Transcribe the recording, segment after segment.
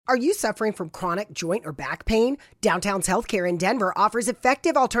Are you suffering from chronic joint or back pain? Downtown's Healthcare in Denver offers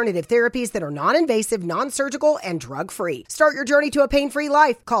effective alternative therapies that are non-invasive, non-surgical, and drug-free. Start your journey to a pain-free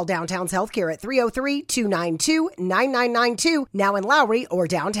life. Call Downtown's Healthcare at 303-292-9992, now in Lowry or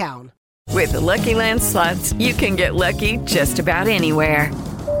downtown. With the Lucky Land Slots, you can get lucky just about anywhere.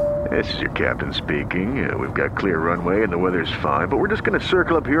 This is your captain speaking. We've got clear runway and the weather's fine, but we're just going to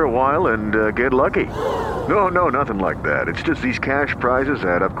circle up here a while and get lucky. No, nothing like that. It's just these cash prizes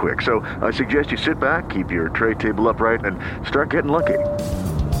add up quick. So I suggest you sit back, keep your tray table upright, and start getting lucky.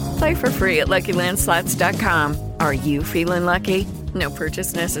 Play for free at LuckyLandSlots.com. Are you feeling lucky? No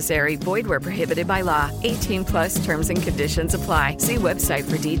purchase necessary. Void where prohibited by law. 18 plus terms and conditions apply. See website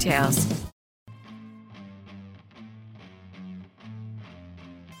for details.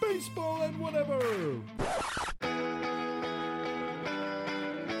 Baseball and whatever.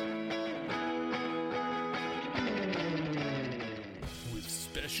 With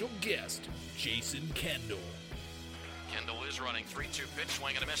special guest Jason Kendall. Kendall is running 3-2 pitch,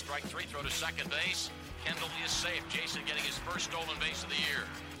 swing and a miss, strike three, throw to second base. Kendall is safe. Jason getting his first stolen base of the year.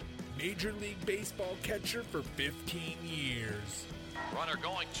 Major League Baseball catcher for 15 years. Runner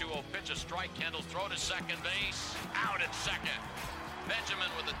going 2-0 pitch, a strike. Kendall throw to second base, out at second. Benjamin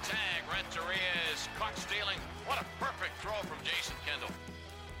with the tag. Renteria's caught stealing. What a perfect throw from Jason Kendall.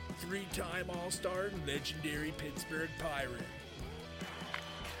 Three-time All-Star and legendary Pittsburgh Pirate.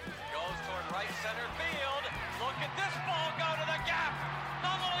 Goes toward right center field. Look at this ball go to the gap.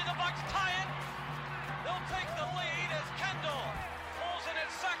 Not only the Bucks tie it, they'll take the lead as Kendall pulls in at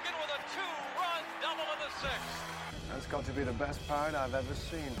second with a two-run double in the sixth. That's got to be the best Pirate I've ever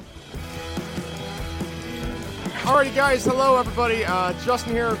seen. Alrighty, guys. Hello, everybody.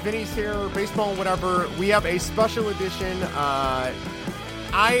 Justin here. Vinny's here. Baseball and whatever. We have a special edition.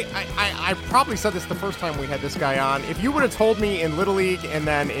 I probably said this the first time we had this guy on. If you would have told me in Little League and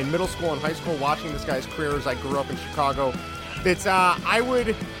then in middle school and high school watching this guy's career as I grew up in Chicago, that I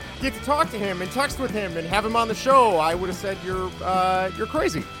would get to talk to him and text with him and have him on the show, I would have said you're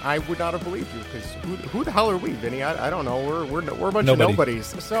crazy. I would not have believed you because who the hell are we, Vinny? I don't know. We're a bunch of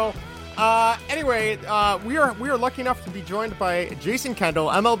nobodies. So. Anyway, we are lucky enough to be joined by Jason Kendall,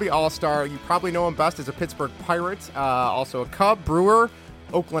 MLB All-Star. You probably know him best as a Pittsburgh Pirate, also a Cub, Brewer,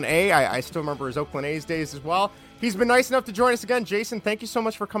 Oakland A. I still remember his Oakland A's days as well. He's been nice enough to join us again. Jason, thank you so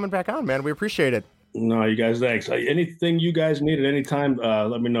much for coming back on, man. We appreciate it. No, you guys, thanks. Anything you guys need at any time,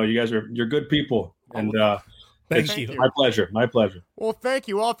 let me know. You guys you're good people, and Thank you. My pleasure. Well, thank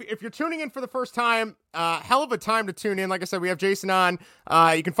you. Well, if you're tuning in for the first time, hell of a time to tune in. Like I said, we have Jason on.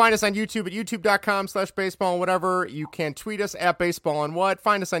 You can find us on YouTube at youtube.com/baseball and whatever. You can tweet us at baseball and what.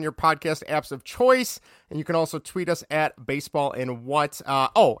 Find us on your podcast apps of choice. And you can also tweet us at baseball and what.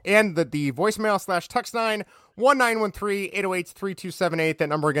 And the voicemail /text line 1-913-808-3278. That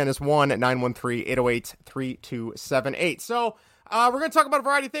number again is 1-913-808-3278. So, we're going to talk about a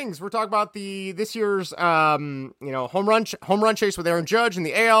variety of things. We're talking about this year's, home run chase with Aaron Judge in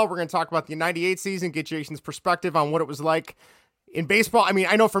the AL. We're going to talk about the 98 season, get Jason's perspective on what it was like in baseball. I mean,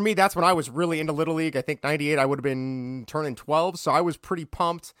 I know for me, that's when I was really into Little League. I think 98, I would have been turning 12, so I was pretty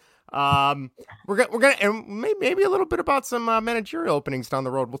pumped. We're gonna and maybe a little bit about some managerial openings down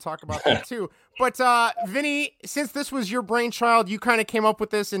the road. We'll talk about that too. But Vinny, since this was your brainchild, you kind of came up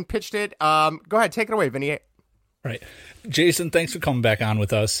with this and pitched it. Go ahead, take it away, Vinny. Right. Jason, thanks for coming back on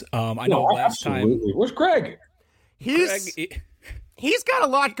with us. I know last time. Where's Greg? He's got a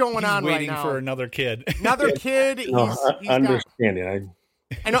lot going on right now. Waiting for another kid. Another kid. Understanding.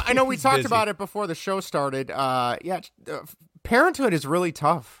 I know we talked about it before the show started. Parenthood is really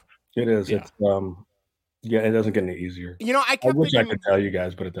tough. It is. Yeah. It's it doesn't get any easier. I wish I could tell you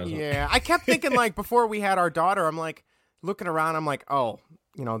guys, but it doesn't. Yeah, I kept thinking before we had our daughter, I'm looking around, I'm like, oh,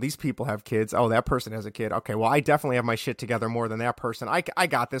 these people have kids. Oh, that person has a kid. Okay, well, I definitely have my shit together more than that person. I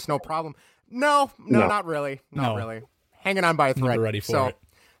got this, no problem. No, not really. Not really. Hanging on by a thread. Never ready for it.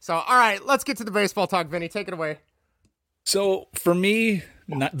 So, all right, let's get to the baseball talk, Vinny. Take it away. So, for me,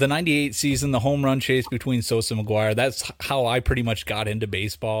 the 98 season, the home run chase between Sosa and McGuire, that's how I pretty much got into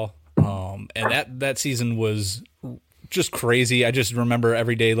baseball. And that season was just crazy. I just remember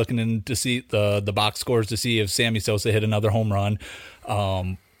every day looking in to see the box scores to see if Sammy Sosa hit another home run.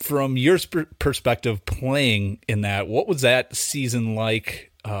 From your perspective playing in that, what was that season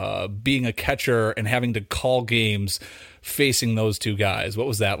like, being a catcher and having to call games facing those two guys? What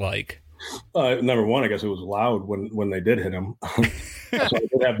was that like? Number one, I guess it was loud when they did hit him. So I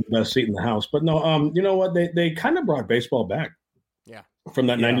did have the best seat in the house. But no, you know what? They kind of brought baseball back. Yeah. From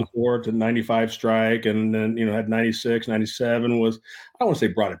that 94 to 95 strike, and then, had 96, 97 was, I don't want to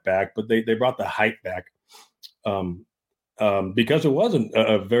say brought it back, but they brought the hype back. because it wasn't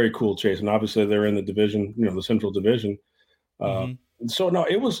a very cool chase, and obviously they're in the division, the Central Division. So no,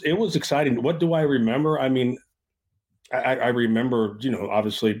 it was exciting. What do I remember? I mean, I remember,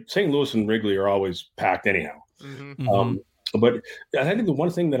 obviously St. Louis and Wrigley are always packed anyhow. But I think the one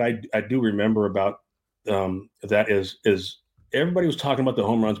thing that I do remember about that is everybody was talking about the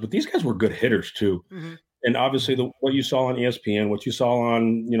home runs, but these guys were good hitters too. And obviously what you saw on ESPN, what you saw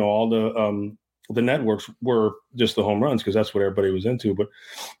on, all the networks were just the home runs because that's what everybody was into. But,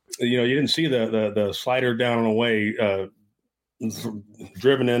 you didn't see the slider down and away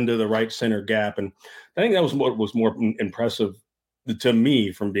driven into the right center gap. And I think that was what was more impressive to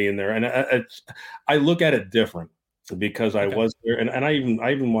me from being there. And I look at it different because I was there, and I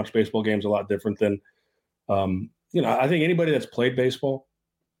even watch baseball games a lot different than, I think anybody that's played baseball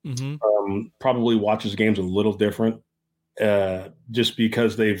probably watches games a little different just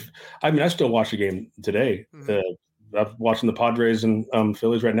because I still watch a game today. I'm watching the Padres and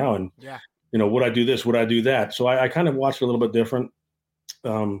Phillies right now. And, would I do this? Would I do that? So I kind of watched a little bit different.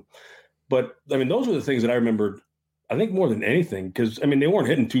 But I mean, those are the things that I remembered, I think, more than anything, because I mean, they weren't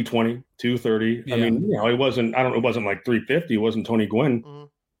hitting 220, 230. Yeah. I mean, it wasn't like 350. It wasn't Tony Gwynn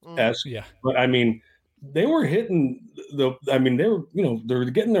esque. Yeah. But I mean, they were hitting they were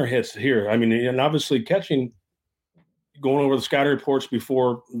getting their hits here. I mean, and obviously catching, going over the scouting reports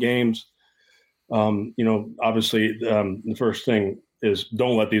before games. Obviously the first thing is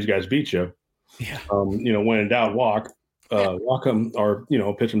don't let these guys beat you. Yeah. When in doubt, walk them or,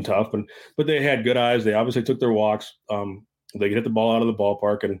 pitch them tough. But they had good eyes. They obviously took their walks. They could hit the ball out of the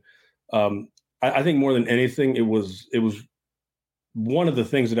ballpark. And I think more than anything, it was one of the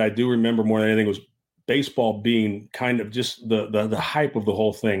things that I do remember more than anything was baseball being kind of just the hype of the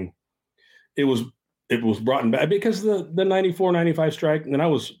whole thing. It was brought back because the 94, 95 strike, and I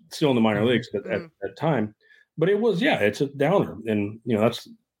was still in the minor leagues at that time, but it was, it's a downer. And, that's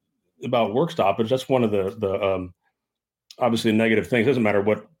about work stoppage. That's one of the obviously negative things. It doesn't matter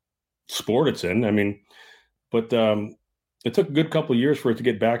what sport it's in. I mean, but it took a good couple of years for it to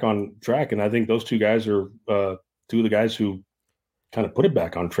get back on track. And I think those two guys are two of the guys who kind of put it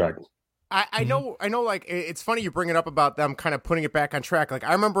back on track. I know, like, it's funny you bring it up about them kind of putting it back on track. Like,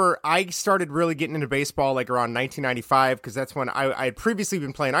 I remember I started really getting into baseball, like, around 1995, because that's when I had previously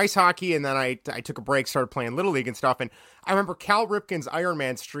been playing ice hockey, and then I took a break, started playing Little League and stuff, and I remember Cal Ripken's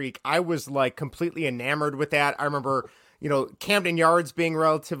Ironman streak. I was, like, completely enamored with that. I remember, Camden Yards being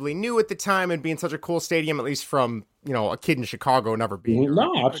relatively new at the time and being such a cool stadium, at least from, a kid in Chicago never being there.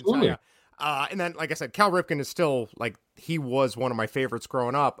 No, absolutely. And then, like I said, Cal Ripken is still, like, he was one of my favorites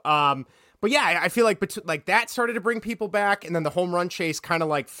growing up. But yeah, I feel like that started to bring people back, and then the home run chase kind of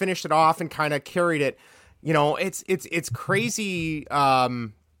like finished it off and kind of carried it. It's crazy.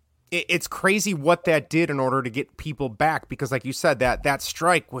 It's crazy what that did in order to get people back, because, like you said, that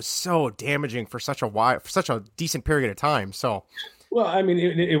strike was so damaging for such a decent period of time. So, well, I mean,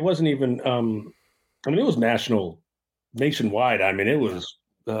 it wasn't even. It was nationwide. I mean, it was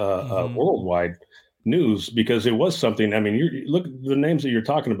worldwide news, because it was something. I mean, you look at the names that you're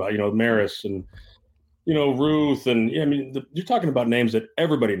talking about, Maris and, Ruth, and you're talking about names that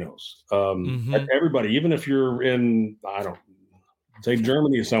everybody knows. Everybody, even if you're in, I don't say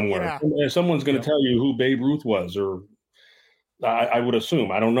Germany somewhere, someone's going to tell you who Babe Ruth was, or I would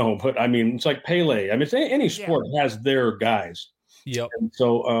assume, I don't know, but I mean, it's like Pele. I mean, any sport has their guys. Yep. And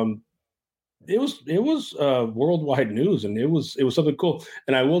so, it was worldwide news, and it was something cool.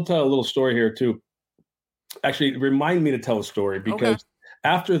 And I will tell a little story here too. Actually, remind me to tell a story, because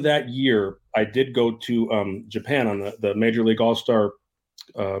after that year, I did go to Japan on the Major League All-Star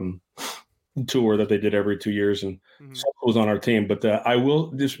tour that they did every 2 years, and Seth was on our team. But I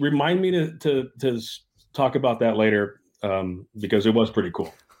will just remind me to talk about that later, because it was pretty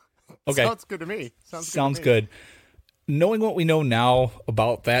cool. Okay, sounds good to me. Sounds good. Knowing what we know now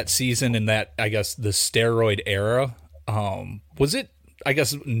about that season and that, I guess, the steroid era, was it, I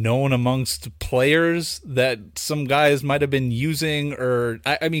guess, known amongst players that some guys might have been using? Or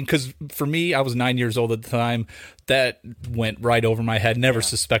I mean, because for me, I was 9 years old at the time. That went right over my head. Never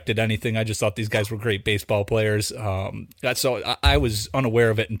suspected anything. I just thought these guys were great baseball players. So I was unaware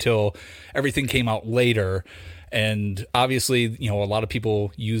of it until everything came out later. And obviously, a lot of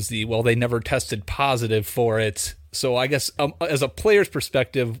people use they never tested positive for it. So I guess as a player's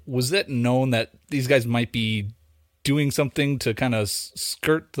perspective, was it known that these guys might be doing something to kind of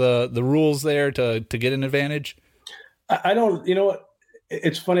skirt the rules there to get an advantage? I don't,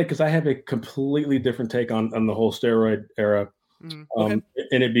 it's funny, because I have a completely different take on the whole steroid era. And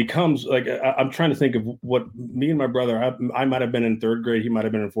it becomes like, I'm trying to think of what me and my brother, I might have been in third grade. He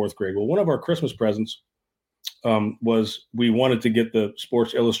might've been in fourth grade. Well, one of our Christmas presents was we wanted to get the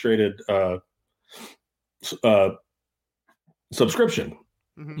Sports Illustrated subscription.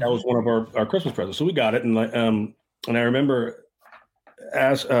 Mm-hmm. That was one of our Christmas presents. So we got it. And I remember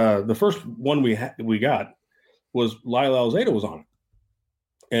as the first one we got was Lyle Alzado was on it.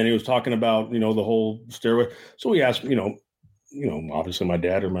 And he was talking about, the whole steroid. So we asked, obviously my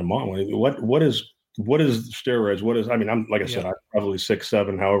dad or my mom, what is steroids? I'm, like I said, I'm probably 6,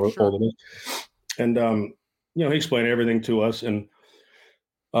 7, however old it is. And, he explained everything to us. And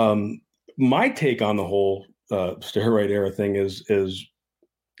my take on the whole steroid era thing is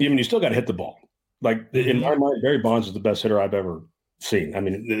you still got to hit the ball. Like in my mind, Barry Bonds is the best hitter I've ever seen. I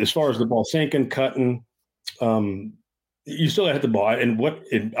mean, as far as the ball sinking, cutting, you still got to hit the ball. And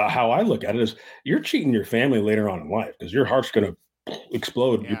how I look at it is you're cheating your family later on in life because your heart's going to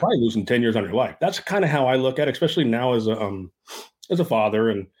explode. You're probably losing 10 years on your life. That's kind of how I look at it, especially now as a father.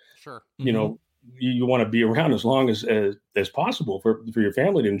 And, you want to be around as long as possible for your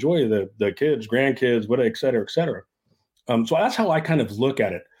family to enjoy the kids, grandkids, et cetera, et cetera. So that's how I kind of look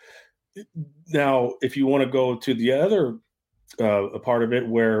at it. Now, if you want to go to the other part of it,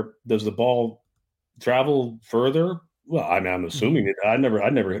 where does the ball travel further? Well, I'm assuming it. I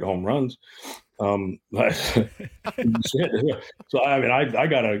never hit home runs. So I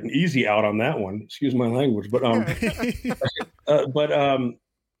got an easy out on that one. Excuse my language, but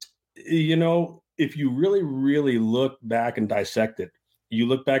if you really, really look back and dissect it, you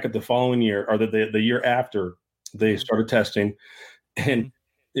look back at the following year or the year after they started testing, and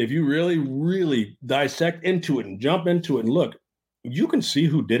if you really, really dissect into it and jump into it and look, you can see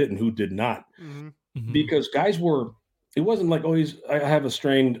who did it and who did not. Mm-hmm. Because guys it wasn't like, I have a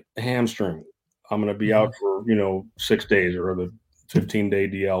strained hamstring, I'm going to be out for, 6 days or the 15-day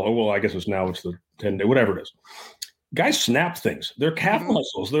DL. Oh, well, I guess it's the 10-day, whatever it is. Guys snap things. Their calf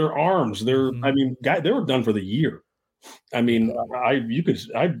muscles, their arms, they were done for the year. I mean, I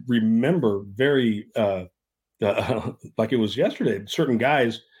remember very, like it was yesterday, certain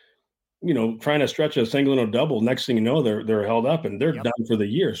guys, trying to stretch a single and a double. Next thing you know, they're held up and they're done for the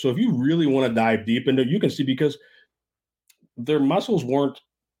year. So if you really want to dive deep into it, you can see because their muscles weren't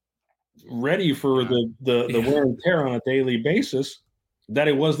ready for the wear and tear on a daily basis that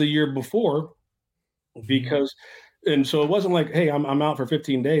it was the year before. Because, and so it wasn't like, hey, I'm out for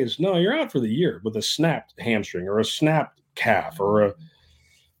 15 days. No, you're out for the year with a snapped hamstring or a snapped calf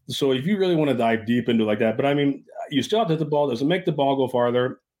so if you really want to dive deep into it like that, but I mean, you still have to hit the ball. Does it make the ball go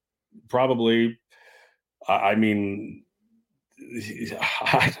farther? Probably. I don't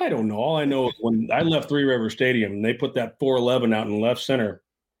know. All I know is when I left Three River Stadium and they put that 411 out in left center,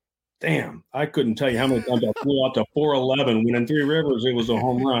 damn, I couldn't tell you how many times I flew out to 411 when in Three Rivers it was a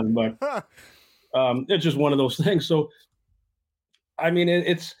home run, but it's just one of those things. So, I mean,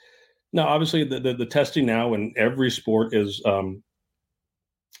 it's now obviously the testing now in every sport is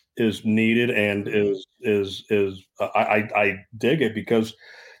needed and I dig it because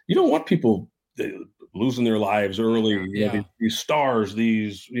you don't want people losing their lives early. These stars,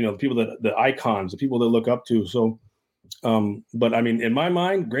 these people the icons, the people that look up to. So, but I mean, in my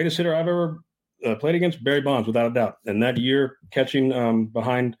mind, greatest hitter I've ever played against, Barry Bonds, without a doubt. And that year catching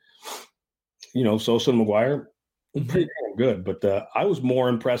behind. Sosa and McGuire, pretty damn good. But I was more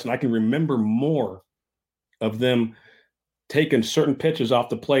impressed, and I can remember more of them taking certain pitches off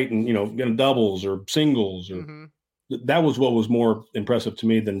the plate and, getting doubles or singles. Or that was what was more impressive to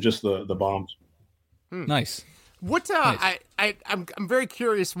me than just the bombs. Nice. What nice. I'm very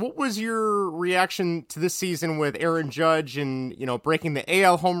curious. What was your reaction to this season with Aaron Judge and breaking the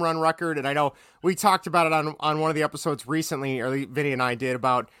AL home run record? And I know we talked about it on one of the episodes recently, or Vinny and I did,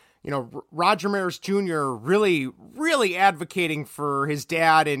 about Roger Maris Jr. really, really advocating for his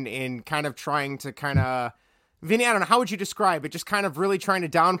dad and kind of trying to Vinny, I don't know, how would you describe it? Just kind of really trying to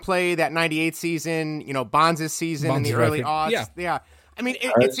downplay that 98 season, Bonds' season in the early aughts. Yeah. I mean,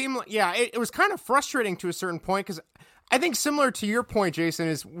 it seemed like, it was kind of frustrating to a certain point because I think similar to your point, Jason,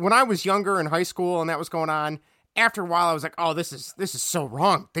 is when I was younger in high school and that was going on, after a while I was like, oh, this is so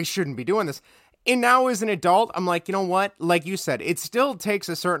wrong. They shouldn't be doing this. And now as an adult, I'm like, you know what? Like you said, it still takes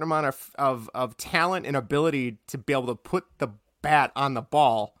a certain amount of talent and ability to be able to put the bat on the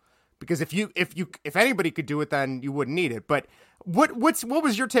ball. Because if anybody could do it, then you wouldn't need it. But what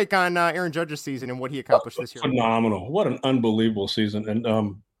was your take on Aaron Judge's season and what he accomplished this year? Phenomenal! What an unbelievable season! And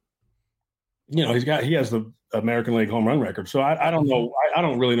he has the American League home run record. So I don't know. I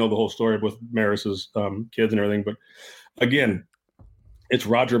don't really know the whole story with Maris's kids and everything. But again, it's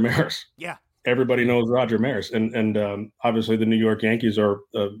Roger Maris. Yeah. Everybody knows Roger Maris, and obviously the New York Yankees are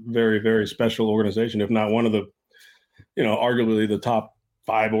a very, very special organization, if not one of the, arguably the top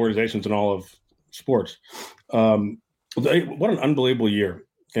 5 organizations in all of sports. What an unbelievable year.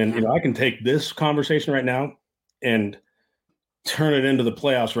 And, I can take this conversation right now and turn it into the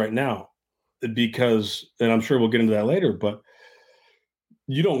playoffs right now because, and I'm sure we'll get into that later, but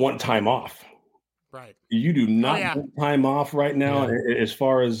you don't want time off. Right. You do not want time off right now as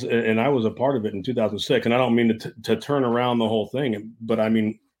far as, and I was a part of it in 2006, and I don't mean to turn around the whole thing, but I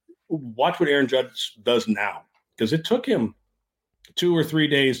mean, watch what Aaron Judge does now, because it took him 2 or 3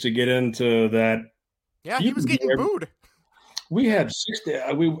 days to get into that. Yeah, he was getting booed. We had 6 days.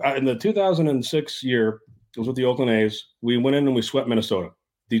 In the 2006 year, it was with the Oakland A's. We went in and we swept Minnesota.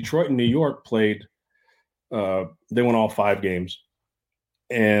 Detroit and New York played. They won all 5 games.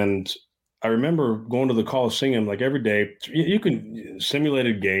 And I remember going to the Coliseum like every day. You can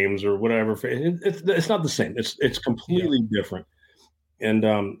simulated games or whatever. It's not the same. It's completely different.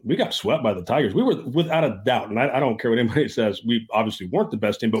 And we got swept by the Tigers. We were, without a doubt, and I don't care what anybody says, we obviously weren't the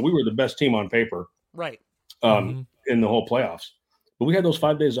best team, but we were the best team on paper. Right. In the whole playoffs. But we had those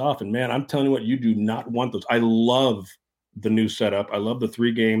 5 days off, and man, I'm telling you what, you do not want those. I love the new setup. I love the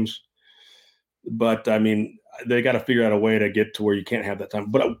 3 games. But, I mean, they got to figure out a way to get to where you can't have that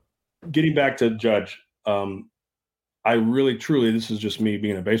time. But getting back to Judge, I really, truly, this is just me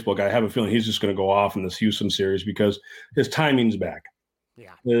being a baseball guy, I have a feeling he's just going to go off in this Houston series because his timing's back.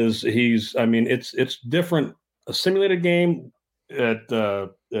 Yeah. It's different. A simulated game at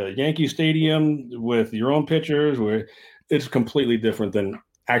Yankee Stadium with your own pitchers, where it's completely different than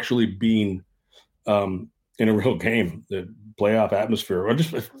actually being in a real game, the playoff atmosphere, or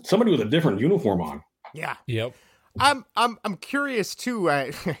just somebody with a different uniform on. Yeah. Yep. I'm curious too.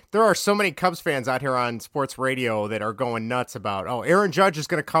 There are so many Cubs fans out here on sports radio that are going nuts about, Aaron Judge is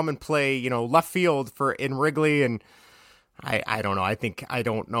going to come and play, left field in Wrigley, and I don't know. I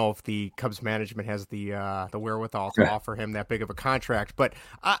don't know if the Cubs management has the wherewithal to offer him that big of a contract. But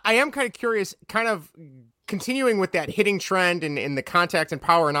I am kind of curious, kind of continuing with that hitting trend and the contact and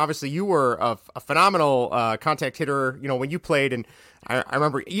power. And obviously, you were a phenomenal contact hitter. When you played, and I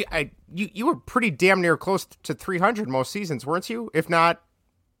remember you were pretty damn near close to 300 most seasons, weren't you? If not,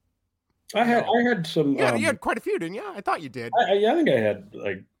 I had some. Yeah, you had quite a few, didn't you? I thought you did. I think I had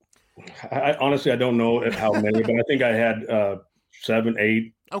like. Honestly, I don't know how many, but I think I had 7,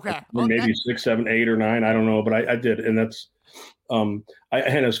 8. Okay, maybe 6, 7, 8, or 9. I don't know, but I did, and that's. And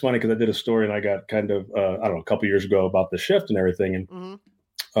it's funny because I did a story and I got kind of a couple years ago about the shift and everything, and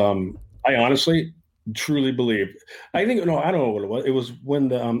I honestly, truly believe. I think I don't know what it was. It was when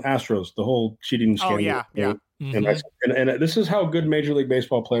the Astros, the whole cheating scandal. Oh yeah. And this is how good Major League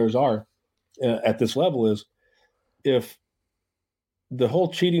Baseball players are at this level is if. The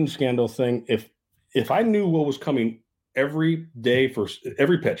whole cheating scandal thing, if I knew what was coming every day for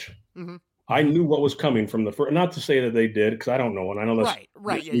every pitch, I knew what was coming from the first, not to say that they did, because I don't know. And I know that's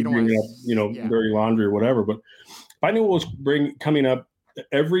right. Yeah, you don't want to, dirty laundry or whatever, but if I knew what was coming up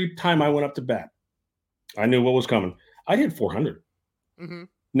every time I went up to bat, I knew what was coming. I hit 400.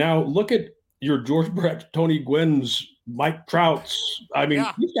 Now look at your George Brett, Tony Gwynn's, Mike Trout's. I mean,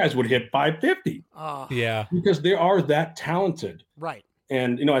 these guys would hit 550. Yeah. Because they are that talented. Right.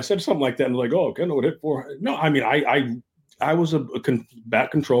 And, I said something like that and like, Kendall would hit 400. No, I mean, I was a bat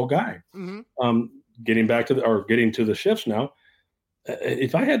control guy. Getting to the shifts now.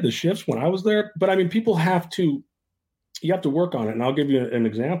 If I had the shifts when I was there, but I mean, you have to work on it. And I'll give you an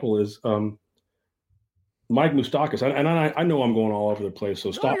example is, Mike Moustakas, and I know I'm going all over the place, so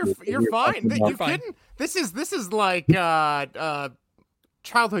stop. You're fine. You're kidding. This is like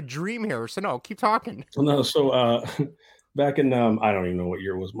childhood dream here. So no, keep talking. No, so back in I don't even know what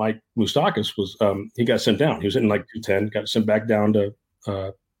year it was. Mike Moustakas was he got sent down. He was hitting like 210, got sent back down to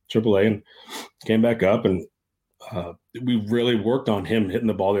AAA, and came back up, and we really worked on him hitting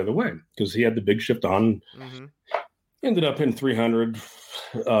the ball the other way because he had the big shift on. Ended up hitting 300,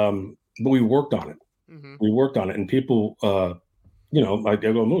 but we worked on it. We worked on it, and people, I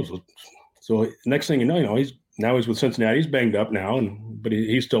go moves. So next thing you know, he's with Cincinnati. He's banged up now, but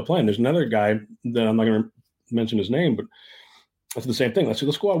he's still playing. There's another guy that I'm not going to mention his name, but that's the same thing. Let's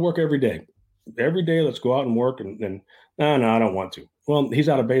go out and work every day. Every day, let's go out and work. And no, I don't want to. Well, he's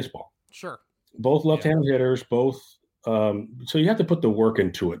out of baseball. Sure. Both left-handed hitters, both. So you have to put the work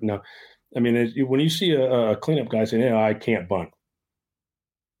into it. Now, I mean, when you see a cleanup guy saying, I can't bunt.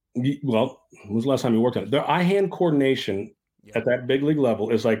 Well, when was the last time you worked on it? The eye-hand coordination at that big league level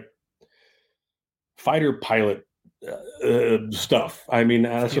is like fighter pilot stuff. I mean,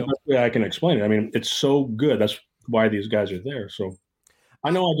 that's the best way I can explain it. I mean, it's so good. That's why these guys are there. So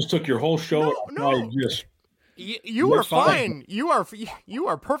I know I just took your whole show. No. You are fine. You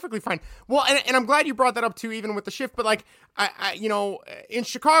are perfectly fine. Well, and I'm glad you brought that up too, even with the shift. But like, I in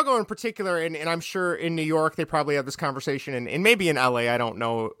Chicago in particular, and I'm sure in New York they probably have this conversation, and maybe in LA, I don't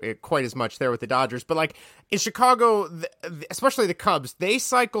know it quite as much there with the Dodgers. But like in Chicago, especially the Cubs, they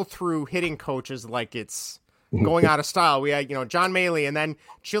cycle through hitting coaches like it's going out of style. We had, John Maley, and then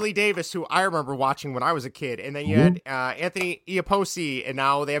Chili Davis, who I remember watching when I was a kid. And then you had Anthony Iapoce, and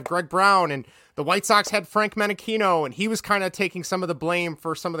now they have Greg Brown, and the White Sox had Frank Menachino, and he was kind of taking some of the blame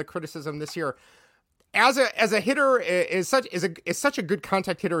for some of the criticism this year. As a hitter, is such a good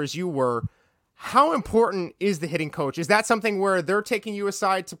contact hitter as you were, how important is the hitting coach? Is that something where they're taking you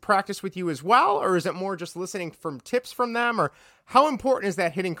aside to practice with you as well, or is it more just listening from tips from them? Or how important is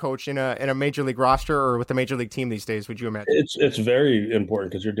that hitting coach in a major league roster or with a major league team these days? Would you imagine? It's very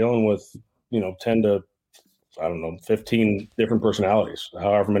important because you're dealing with 10 to 15 different personalities,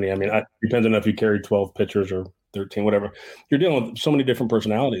 however many. I mean, it depends on if you carry 12 pitchers or 13, whatever. You're dealing with so many different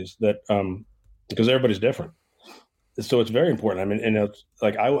personalities that because everybody's different. So it's very important. I mean, and it's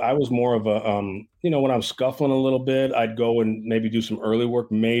like I was more of a, when I'm scuffling a little bit, I'd go and maybe do some early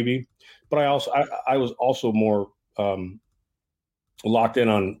work, maybe. But I was also more locked in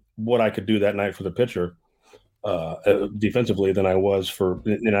on what I could do that night for the pitcher defensively than I was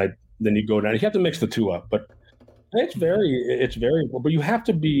then you go down. You have to mix the two up, but it's very important. But you have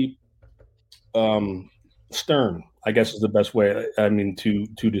to be stern, I guess is the best way. I mean,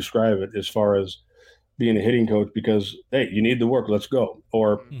 to describe it as far as being a hitting coach, because hey, you need the work, let's go.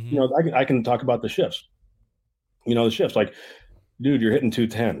 Or I can talk about the shifts. The shifts, like, dude, you're hitting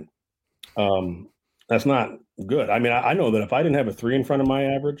 210. That's not good. I mean, I know that if I didn't have a 3 in front of my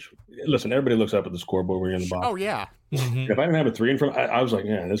average, listen, everybody looks up at the scoreboard when you're in the box. Oh yeah. If I didn't have a 3 in front, I was like,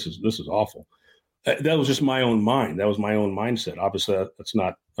 yeah, this is awful. That was just my own mind. That was my own mindset. Obviously, that's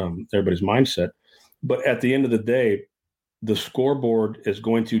not everybody's mindset. But at the end of the day, the scoreboard is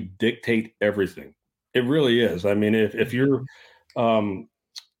going to dictate everything. It really is. I mean, if you're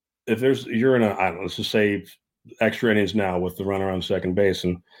you're in let's just say extra innings now with the runner on second base,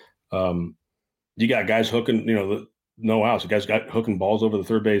 and you got guys hooking, no outs. The guys got hooking balls over the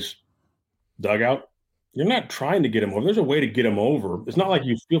third base dugout. You're not trying to get him over. There's a way to get him over. It's not like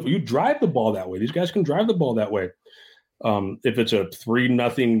you drive the ball that way. These guys can drive the ball that way. If it's a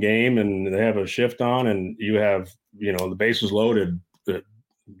 3-0 game and they have a shift on and you have, the bases loaded, let's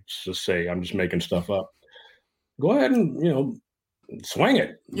just say I'm just making stuff up. Go ahead and, swing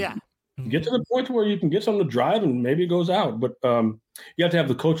it. Yeah. Get to the point where you can get something to drive and maybe it goes out. But you have to have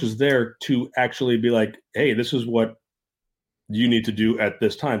the coaches there to actually be like, hey, this is what you need to do at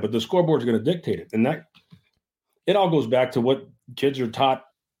this time. But the scoreboard is going to dictate it. And that it all goes back to what kids are taught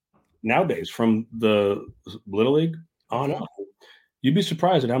nowadays from the Little League on up. You'd be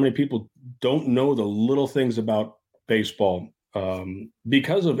surprised at how many people don't know the little things about baseball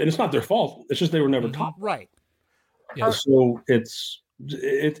because of, and it's not their fault. It's just they were never taught. Right. Yeah. So it's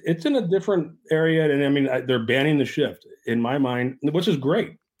in a different area. And I mean, they're banning the shift in my mind, which is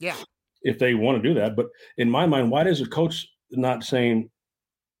great. Yeah. If they want to do that. But in my mind, why does a coach not saying,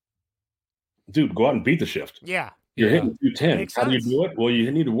 dude, go out and beat the shift? Yeah. You're hitting 210. How do you do it? Well,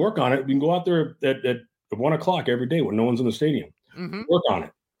 you need to work on it. You can go out there at 1:00 every day when no one's in the stadium. Mm-hmm. Work on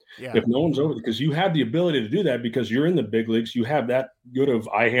it. Yeah. If no one's over, because you have the ability to do that because you're in the big leagues. You have that good of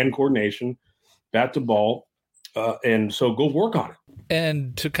eye-hand coordination, bat to ball. And so go work on it.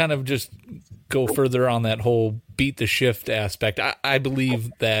 And to kind of just go further on that whole beat the shift aspect, I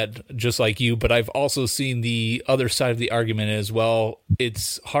believe that just like you, but I've also seen the other side of the argument as well.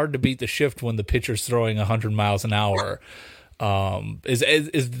 It's hard to beat the shift when the pitcher's throwing 100 miles an hour. Does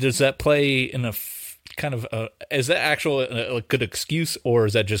that play in a kind of is that actual a good excuse, or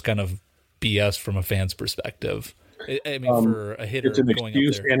is that just kind of BS from a fan's perspective? I mean, for a hitter, it's an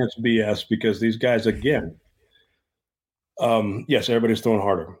excuse and it's BS because these guys, again, yes, everybody's throwing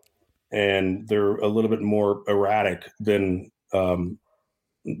harder, and they're a little bit more erratic than, so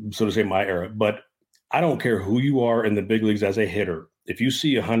to say, my era. But I don't care who you are in the big leagues as a hitter. If you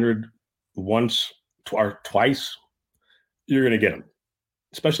see 100 once or twice, you're going to get them,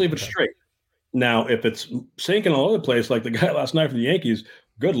 especially if it's straight. Now, if it's sinking all over the place, like the guy last night for the Yankees,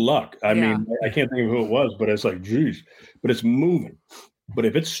 good luck. I mean, I can't think of who it was, but it's like, geez, but it's moving. But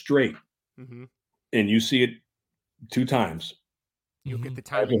if it's straight and you see it 2 times, you'll get the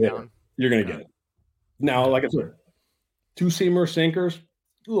timing down. You're going to get it. Now, like I said, 2-seamer sinkers,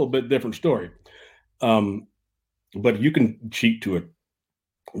 a little bit different story. But you can cheat to it.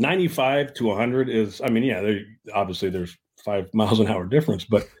 95 to 100 is, I mean, yeah, obviously there's 5 miles an hour difference,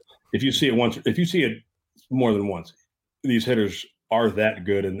 but if you see it once, if you see it more than once, these hitters are that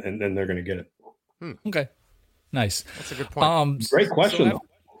good and they're going to get it. Okay. Nice. That's a good point. Great question.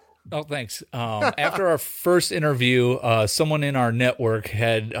 Oh, thanks. After our first interview, someone in our network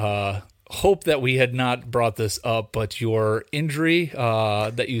had hoped that we had not brought this up, but your injury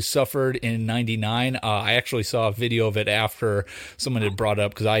that you suffered in '99, I actually saw a video of it after someone had brought it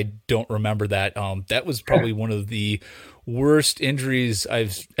up because I don't remember that. That was probably one of the worst injuries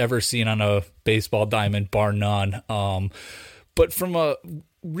I've ever seen on a baseball diamond, bar none. But from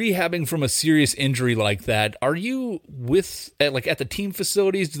rehabbing from a serious injury like that, are you at the team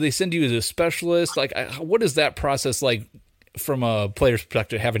facilities? Do they send you as a specialist? Like, what is that process like from a player's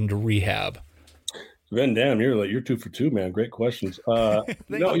perspective, having to rehab? Van Dam, you're 2 for 2, man. Great questions. You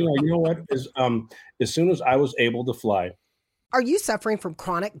know what? As soon as I was able to fly. Are you suffering from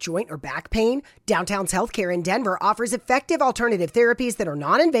chronic joint or back pain? Downtown's Healthcare in Denver offers effective alternative therapies that are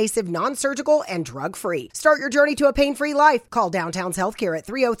non-invasive, non-surgical, and drug-free. Start your journey to a pain-free life. Call Downtown's Healthcare at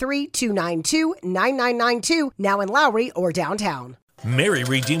 303-292-9992, now in Lowry or downtown. Mary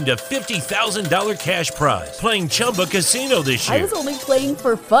redeemed a $50,000 cash prize playing Chumba Casino this year. I was only playing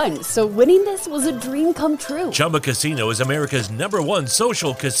for fun, so winning this was a dream come true. Chumba Casino is America's #1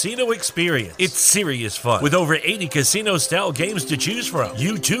 social casino experience. It's serious fun. With over 80 casino-style games to choose from,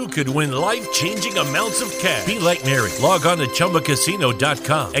 you too could win life-changing amounts of cash. Be like Mary. Log on to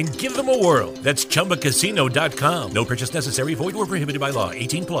ChumbaCasino.com and give them a whirl. That's ChumbaCasino.com. No purchase necessary. Void or prohibited by law.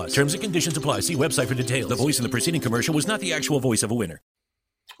 18+. Terms and conditions apply. See website for details. The voice in the preceding commercial was not the actual voice of a winner.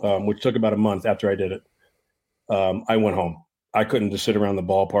 Which took about a month after I did it. I went home. I couldn't just sit around the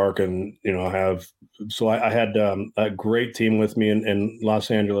ballpark and, I had a great team with me in Los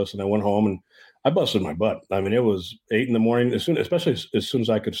Angeles, and I went home and I busted my butt. I mean, it was 8 a.m, especially as soon as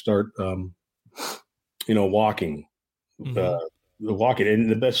I could start, walking, walking. And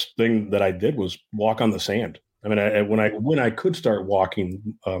the best thing that I did was walk on the sand. I mean, when I could start walking,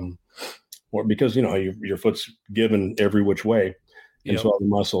 because, your foot's given every which way. And so all the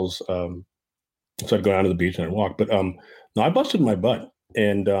muscles, so I'd go down to the beach and I'd walk. But no, I busted my butt,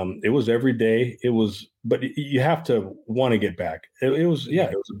 and it was every day. But you have to want to get back. It was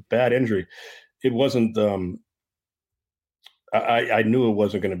a bad injury. It wasn't. I knew it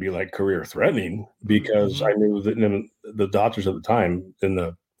wasn't going to be like career threatening because I knew that the doctors at the time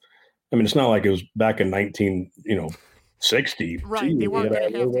it's not like it was back in 1960. Right. They weren't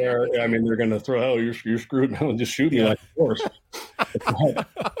going to have I mean, they're going to throw, you're screwed now and just shoot me like a horse.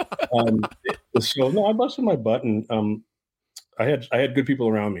 So no, I busted my butt, and I had good people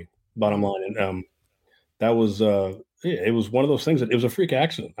around me, bottom line. And that was, it was one of those things that it was a freak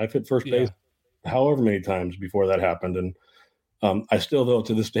accident. I've hit first base however many times before that happened. And I still, though,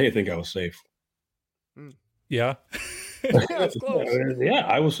 to this day, think I was safe. Yeah. That's close. Yeah,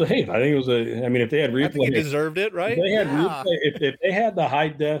 I was safe. I think it was if they had replay, I think you deserved it, right? If they had replay, if they had the high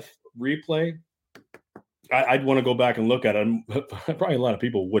def replay, I'd want to go back and look at it. Probably a lot of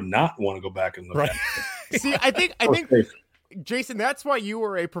people would not want to go back and look at it. See, I think Jason, that's why you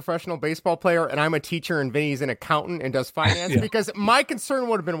were a professional baseball player and I'm a teacher and Vinny's an accountant and does finance, because my concern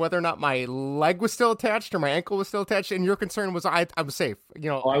would have been whether or not my leg was still attached or my ankle was still attached, and your concern was I was safe.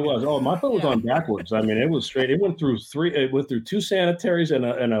 I was. Oh, my foot was on backwards. I mean, it was straight. It went through 2 sanitaries and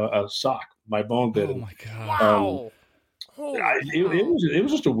a sock. My bone did. Oh my God! Wow. It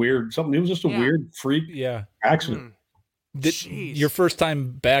was just a weird something. It was just a weird freak accident. Your first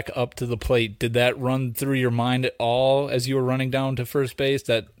time back up to the plate, did that run through your mind at all as you were running down to first base?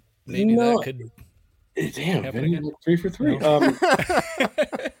 That maybe that could. Damn, man, 3 for 3.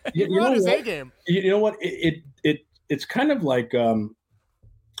 You know his A game. You know what? It's kind of like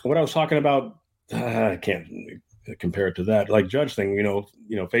what I was talking about. I can't compare it to that. Like Judge thing,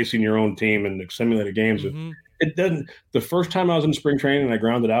 facing your own team and simulated games. Mm-hmm. It doesn't. The first time I was in spring training and I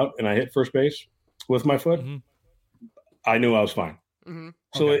grounded out and I hit first base with my foot, I knew I was fine. Mm-hmm.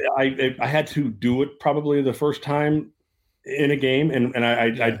 So I had to do it probably the first time in a game, and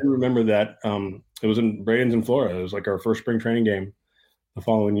I do remember that it was in Braden's in Florida. It was like our first spring training game the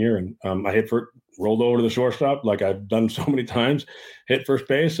following year, and I rolled over to the shortstop like I've done so many times, hit first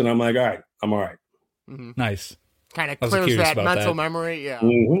base, and I'm like, all right, I'm all right. Mm-hmm. Nice. Kind of clears that mental memory. Yeah.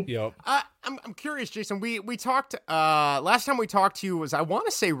 Mm-hmm. Yep. I'm curious, Jason. We talked last time we talked to you was, I want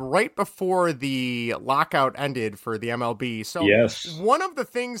to say, right before the lockout ended for the MLB. So yes, one of the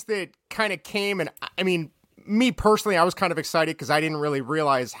things that kind of came, and I mean, me personally, I was kind of excited because I didn't really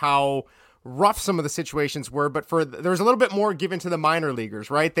realize how rough some of the situations were. But there was a little bit more given to the minor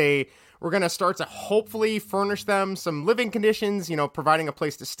leaguers, right? They were going to start to hopefully furnish them some living conditions, providing a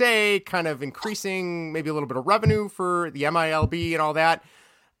place to stay, kind of increasing maybe a little bit of revenue for the MILB and all that.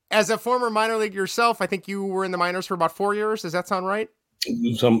 As a former minor league yourself, I think you were in the minors for about 4 years. Does that sound right?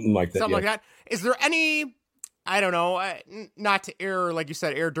 Something like that. Something like that. Is there any I don't know, not to air, like you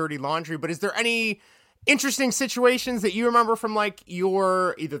said, air dirty laundry, but is there any interesting situations that you remember from like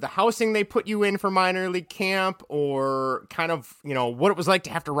your, either the housing they put you in for minor league camp, or kind of, you know, what it was like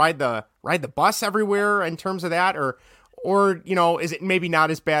to have to ride the bus everywhere in terms of that, or, you know, is it maybe not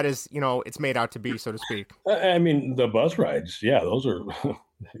as bad as, you know, it's made out to be, so to speak? I mean, the bus rides, yeah, those are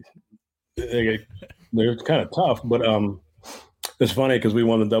they're kind of tough, but it's funny because we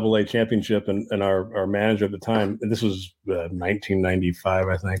won the Double-A championship, and our manager at the time, and this was 1995,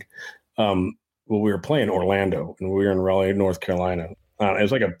 I think. Well, we were playing Orlando, and we were in Raleigh, North Carolina. It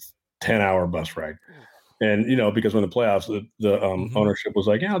was like a 10-hour bus ride. And, you know, because when the playoffs, the ownership was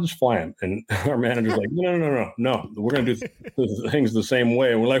like, yeah, I'll just fly him. And our manager's like, no, we're going to do things the same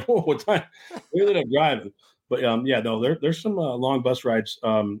way. And we're like, whoa, what time? We ended up driving. But, yeah, no, there's some long bus rides.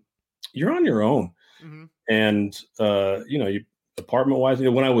 You're on your own. Mm-hmm. And, you know, apartment-wise, you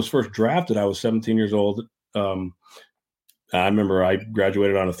know, when I was first drafted, I was 17 years old. I remember I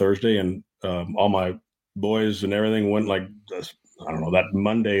graduated on a Thursday, and all my boys and everything went like this, I don't know, that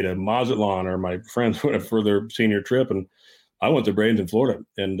Monday to Mazatlan, or my friends went for their senior trip, and I went to Bradenton, Florida.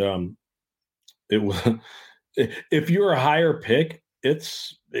 And it was, if you're a higher pick,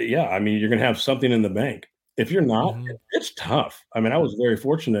 it's, yeah, I mean, you're going to have something in the bank. If you're not, it's tough. I mean, I was very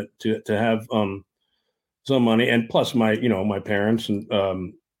fortunate to have some money, and plus my parents, and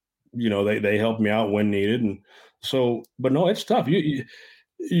you know, they helped me out when needed. And so, but no, it's tough.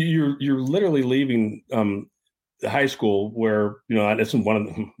 You're literally leaving high school, where, you know, it's one of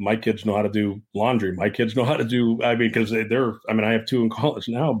my kids know how to do laundry. My kids know how to do, I mean, because I have 2 in college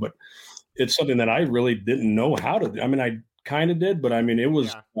now, but it's something that I really didn't know how to do. I mean, I kind of did, but I mean, it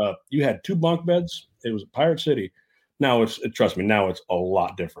was, you had 2 bunk beds. It was a Pirate City. Now trust me, now it's a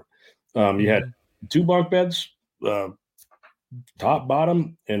lot different. You had 2 bunk beds, top,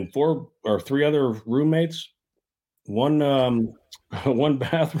 bottom, and 4 or 3 other roommates, one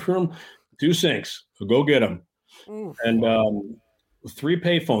bathroom, 2 sinks. So go get them. And 3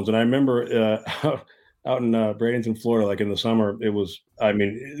 payphones. And I remember out in Bradenton, Florida, like in the summer, it was, I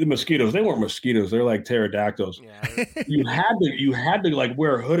mean, the mosquitoes, they weren't mosquitoes. They're like pterodactyls. Yeah. You had to like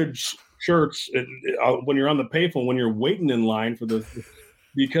wear hooded shirts when you're on the payphone, when you're waiting in line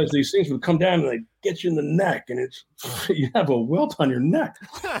because these things would come down and they get you in the neck, and you have a welt on your neck.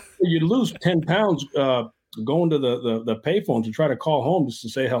 You'd lose 10 pounds going to the payphone to try to call home just to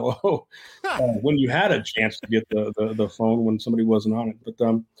say hello when you had a chance to get the phone when somebody wasn't on it. But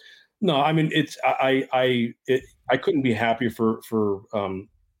no, I mean, I couldn't be happier for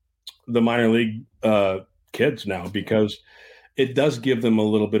the minor league kids now, because it does give them a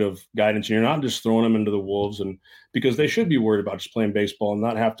little bit of guidance, and you're not just throwing them into the wolves, and because they should be worried about just playing baseball and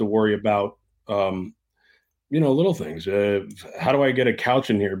not have to worry about you know, little things. How do I get a couch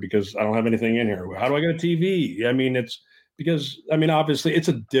in here because I don't have anything in here? How do I get a TV? I mean, it's because, I mean, obviously it's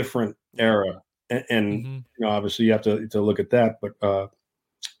a different era, and you know, obviously you have to look at that, but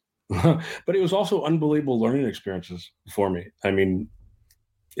but it was also unbelievable learning experiences for me. I mean,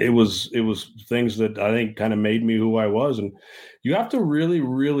 it was things that I think kind of made me who I was. And you have to really,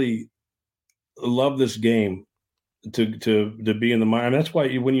 really love this game to be in the minor. I mean, that's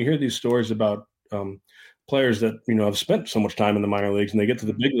why when you hear these stories about players that, you know, have spent so much time in the minor leagues and they get to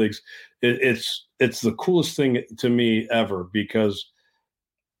the big leagues, it's the coolest thing to me ever, because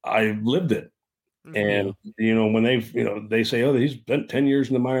I lived it. And, you know, when they say, oh, he's spent 10 years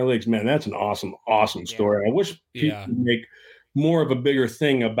in the minor leagues, man, that's an awesome story. I wish people would make more of a bigger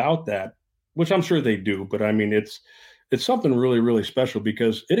thing about that, which I'm sure they do. But I mean, it's something really, really special,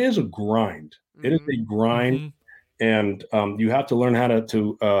 because it is a grind. It is a grind. And you have to learn how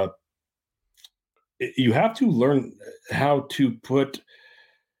to you have to learn how to put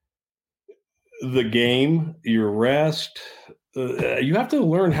the game, your rest. You have to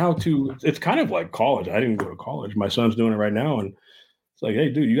learn how to. It's kind of like college. I didn't go to college. My son's doing it right now, and it's like, hey,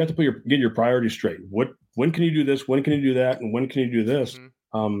 dude, you have to get your priorities straight. When can you do this? When can you do that? And when can you do this?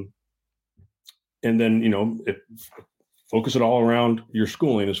 And then, you know, focus it all around your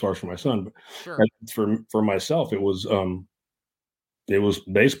schooling, as far as for my son. But for myself, it was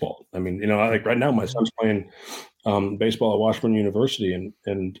baseball. I mean, you know, like right now, my son's playing baseball at Washburn University,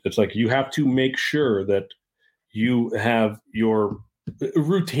 and it's like you have to make sure that you have your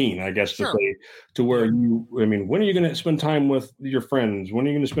routine, I guess, to say, to where I mean, when are you going to spend time with your friends? When are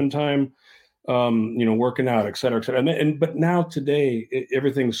you going to spend time, you know, working out, et cetera, et cetera. But now today,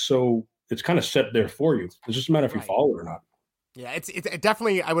 everything's it's kind of set there for you. It's just a matter if you follow it or not. Yeah, it's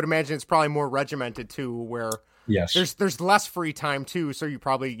definitely, I would imagine it's probably more regimented too, where Yes. There's less free time too, so you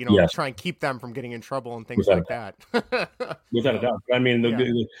probably try and keep them from getting in trouble and things like that. Without a doubt. I mean,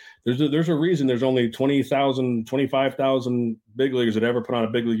 there's a reason there's only 20,000, 25,000 big leaguers that ever put on a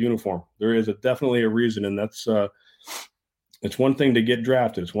big league uniform. There is definitely a reason, and that's it's one thing to get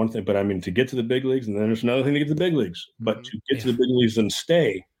drafted. It's one thing, but I mean, to get to the big leagues, and then there's another thing to get to the big leagues. But to get to the big leagues and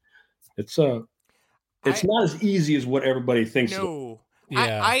stay, it's not as easy as what everybody thinks. No.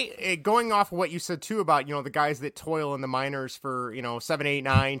 Yeah. I going off of what you said too about, the guys that toil in the minors for, 7, 8,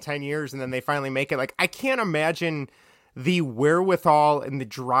 9, 10 years, and then they finally make it. Like, I can't imagine the wherewithal and the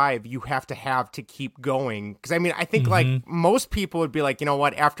drive you have to keep going. Because, I mean, I think like most people would be like, you know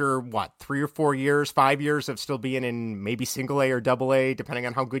what, after 3 or 4 years, 5 years of still being in maybe single A or double A, depending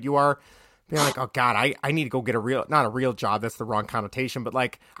on how good you are, being like, oh God, I need to go get not a real job. That's the wrong connotation, but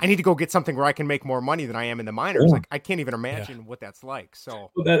like, I need to go get something where I can make more money than I am in the minors. Yeah. Like, I can't even imagine what that's like.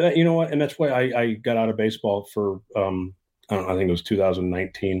 So, you know what? And that's why I got out of baseball for, I think it was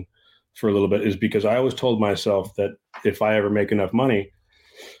 2019 for a little bit, is because I always told myself that if I ever make enough money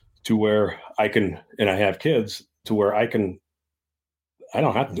to where I can, and I have kids to where I don't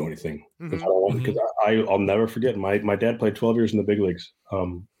have to do anything if I don't want, because I'll never forget. My dad played 12 years in the big leagues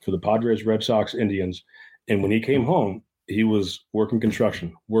for the Padres, Red Sox, Indians. And when he came home, he was working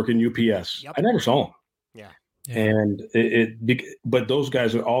construction, working UPS. Yep. I never saw him. Yeah. And but those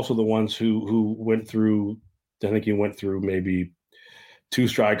guys are also the ones who went through, I think he went through maybe 2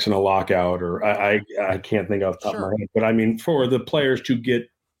 strikes and a lockout, or I can't think off the top of my head. But I mean, for the players to get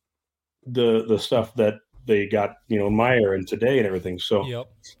the stuff that they got, Meyer and today and everything. So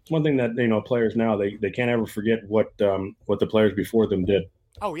it's one thing that, players now, they can't ever forget what the players before them did.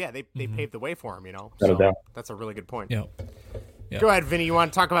 Oh yeah. They paved the way for them, Without a doubt. That's a really good point. Yeah. Go ahead, Vinny. You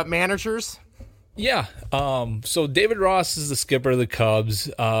want to talk about managers? Yeah. So David Ross is the skipper of the Cubs.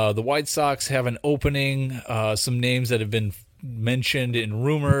 The White Sox have an opening. Some names that have been mentioned in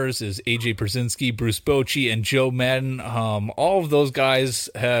rumors is AJ Pierzynski, Bruce Bochy, and Joe Madden. All of those guys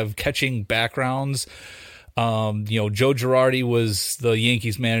have catching backgrounds. Joe Girardi was the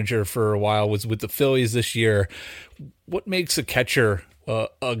Yankees manager for a while, was with the Phillies this year. What makes a catcher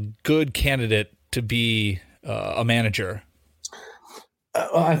a good candidate to be a manager?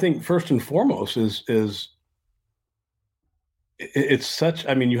 I think first and foremost is it's such,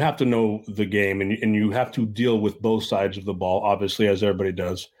 I mean, you have to know the game and you have to deal with both sides of the ball, obviously, as everybody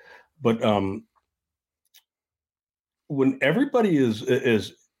does. But when everybody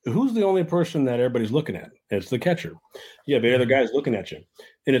is who's the only person that everybody's looking at? It's the catcher. Yeah, the other guy's looking at you.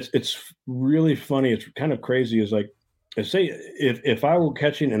 And it's really funny. It's kind of crazy. Is like, say if I were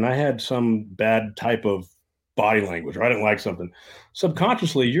catching and I had some bad type of body language, or I didn't like something,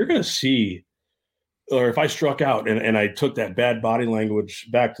 subconsciously you're going to see, or if I struck out and I took that bad body language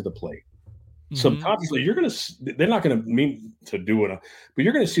back to the plate, subconsciously they're not going to mean to do it, but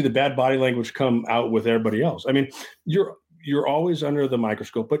you're going to see the bad body language come out with everybody else. I mean, you're always under the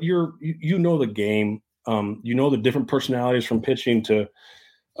microscope, but you know the game, the different personalities from pitching to,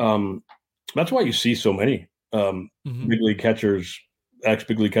 that's why you see so many big league catchers,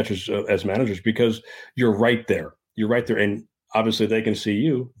 ex-big league catchers as managers, because you're right there. You're right there. And obviously they can see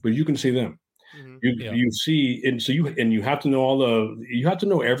you, but you can see them. You see, and so you have to know you have to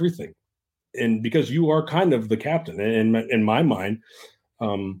know everything. And because you are kind of the captain, and in my mind,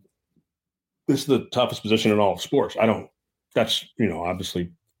 this is the toughest position in all of sports. That's,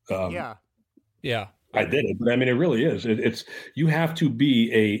 obviously, yeah. I did it, but I mean, it really is. It's you have to be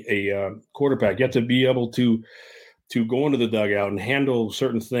a quarterback. You have to be able to go into the dugout and handle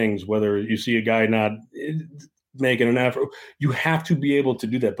certain things. Whether you see a guy not making an effort, you have to be able to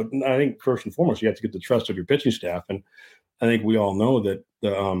do that. But I think first and foremost, you have to get the trust of your pitching staff. And I think we all know that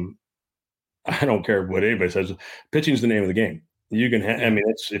I don't care what anybody says, pitching is the name of the game. You can,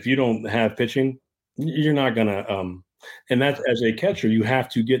 if you don't have pitching, you're not gonna. And that's, as a catcher, you have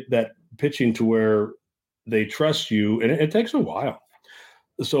to get that pitching to where they trust you, and it takes a while.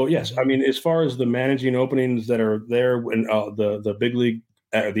 So yes, I mean, as far as the managing openings that are there, and the big league,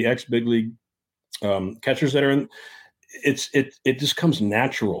 the ex-big league catchers that are in, it just comes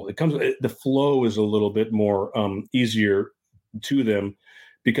natural. The flow is a little bit more easier to them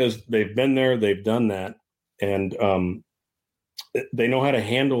because they've been there, they've done that, and they know how to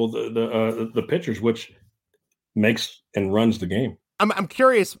handle the pitchers, which makes and runs the game. I'm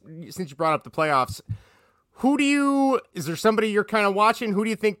curious, since you brought up the playoffs, is there somebody you're kind of watching? Who do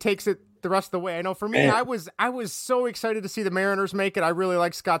you think takes it the rest of the way? I know for me, I was so excited to see the Mariners make it. I really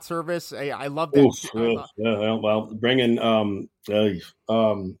like Scott Service. I love that. Well, bring in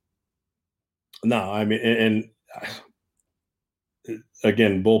no, I mean, and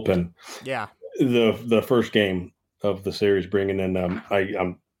again, bullpen. Yeah. The first game of the series, bringing in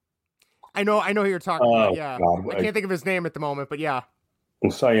I know who you're talking about. Yeah, God, I can't think of his name at the moment, but yeah.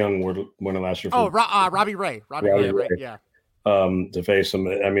 Cy Young won last year. Oh, Robbie Ray. Robbie Ray, right? Yeah. To face him,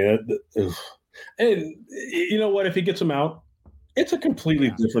 I mean, and you know what? If he gets him out, it's a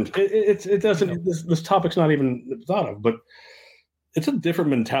completely different. It doesn't. This topic's not even thought of, but it's a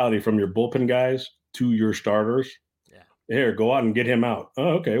different mentality from your bullpen guys to your starters. Yeah. Here, go out and get him out.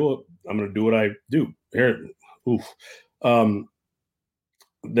 Oh, okay. Well, I'm going to do what I do. Here, oof. That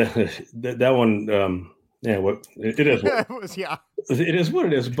one. Yeah, what it is. What, it is what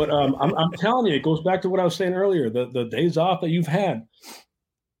it is. But I'm telling you, it goes back to what I was saying earlier. The days off that you've had,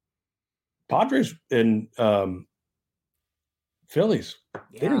 Padres and Phillies,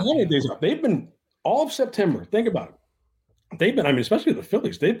 they didn't have any days off. They've been all of September. Think about it. They've been, I mean, especially the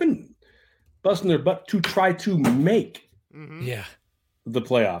Phillies. They've been busting their butt to try to make the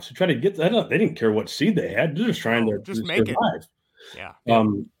playoffs. To try to get that. They didn't care what seed they had. They're just trying to just make survive. It. Yeah.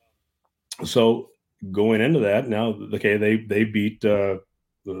 So. Going into that now, okay, they beat the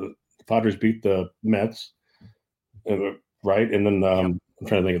Padres beat the Mets, right? And then I'm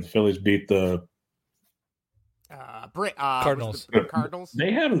trying to think if the Phillies beat the Cardinals. Cardinals.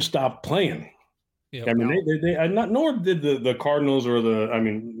 They haven't stopped playing. Yep. I mean, they nor did the Cardinals or I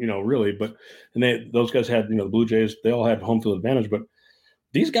mean, really, but those guys had the Blue Jays. They all had home field advantage, but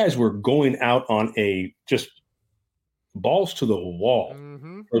these guys were going out on a just balls to the wall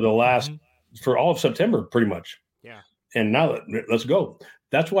for the last. For all of September, pretty much. Yeah. And now let's go.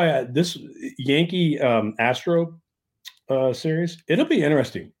 That's why this Yankee Astro series, it'll be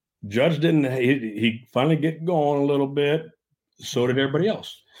interesting. Judge didn't he finally get going a little bit. So did everybody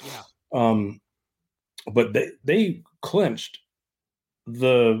else. Yeah. But they clinched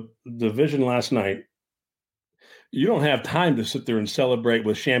the division last night. You don't have time to sit there and celebrate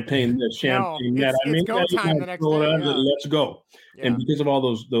with champagne this, champagne that. I mean, go time the next day. Let's go. Yeah. And because of all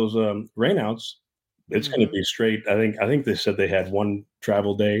those rainouts, it's going to be straight. I think they said they had one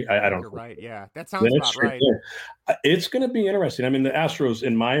travel day. I don't know. You're right. Yeah, that sounds about right. It's going to be interesting. I mean, the Astros,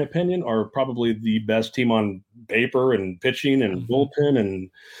 in my opinion, are probably the best team on paper and pitching and bullpen,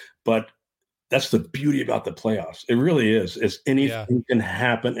 but that's the beauty about the playoffs. It really is. It's anything can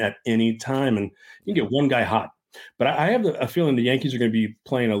happen at any time, and you can get one guy hot. But I have a feeling the Yankees are going to be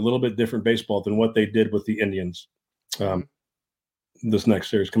playing a little bit different baseball than what they did with the Indians this next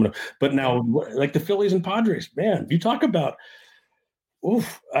series coming up. But now, like the Phillies and Padres, man, you talk about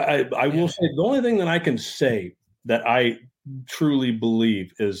I will say the only thing that I can say that I truly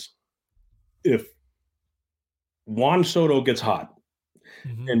believe is if Juan Soto gets hot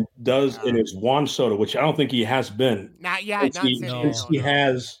and it's Juan Soto, which I don't think he has been. Not yet. He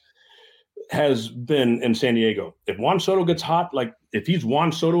has been in San Diego. If Juan Soto gets hot, like if he's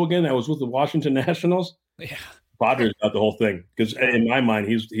Juan Soto again, that was with the Washington Nationals, Padres got the whole thing. Because in my mind,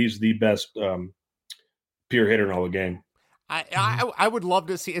 he's the best pure hitter in all the game. I would love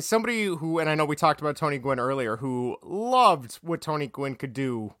to see, as somebody who, and I know we talked about Tony Gwynn earlier, who loved what Tony Gwynn could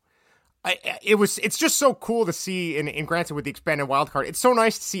do. It's just so cool to see, and granted with the expanded wild card, it's so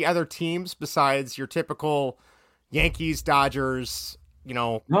nice to see other teams besides your typical Yankees, Dodgers.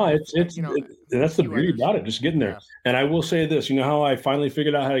 No, it's that's the beauty about it, just getting there. And I will say this, you know how I finally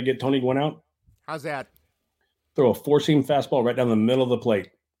figured out how to get Tony Gwynn out? How's that? Throw a four-seam fastball right down the middle of the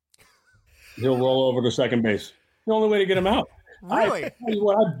plate. He'll roll over to second base. The only way to get him out. Really? I tell you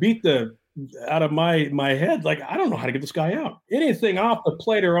what, I beat out of my head. Like, I don't know how to get this guy out. Anything off the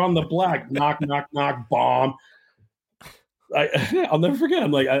plate or on the black, knock, knock, knock, bomb. I'll never forget.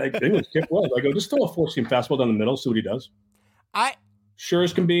 I'm like, I think it was Kip Wells. I go, just throw a four-seam fastball down the middle, see what he does. Sure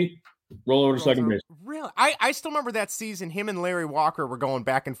as can be, roll over to second base. Really? I still remember that season, him and Larry Walker were going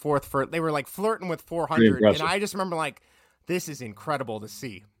back and forth they were like flirting with 400. And I just remember like, this is incredible to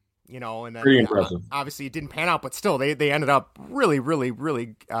see, and then obviously it didn't pan out, but still they ended up really, really,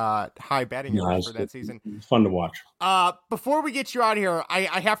 really high batting average for that season. It's fun to watch. Before we get you out of here,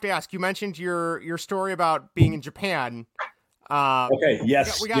 I have to ask, you mentioned your story about being in Japan. Okay.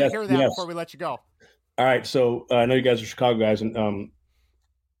 Yes. We got to hear that before we let you go. All right. So I know you guys are Chicago guys,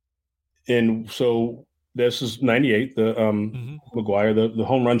 and so this is 98, the McGuire, the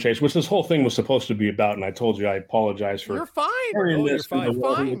home run chase, which this whole thing was supposed to be about. And I told you I apologize for. You're fine. You're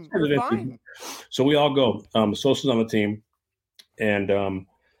fine. So we all go. Sosa's on the team, and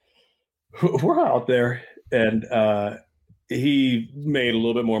we're out there, and he made a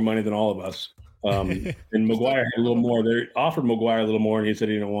little bit more money than all of us. And McGuire had a little more. They offered McGuire a little more, and he said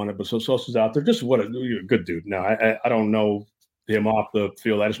he didn't want it. But so Sosa's out there. Just what a good dude. Now I don't know him off the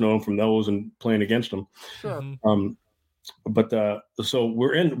field. I just know him from those and playing against him. Sure. So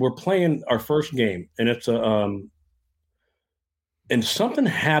we're playing our first game, and it's and something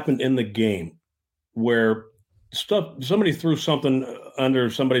happened in the game where somebody threw something under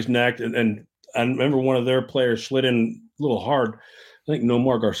somebody's neck, and I remember one of their players slid in a little hard. I think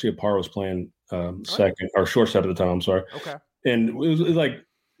Nomar Garcia Parra was playing second or shortstop at the time. I'm sorry. Okay. And it was like,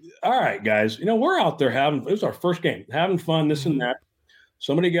 all right, guys, we're out there it was our first game, having fun, this and that.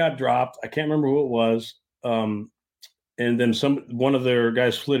 Somebody got dropped. I can't remember who it was. And then one of their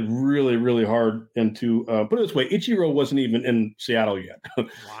guys slid really, really hard into, put it this way, Ichiro wasn't even in Seattle yet.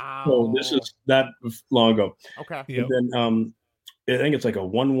 Wow. So this is that long ago. Okay. Yep. And then I think it's like a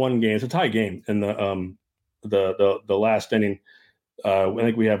 1-1 game. It's a tie game in the last inning. I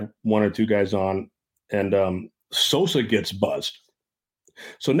think we have one or two guys on, and Sosa gets buzzed.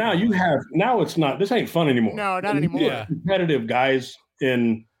 So now it's not, this ain't fun anymore. No, not anymore. Yeah. Competitive guys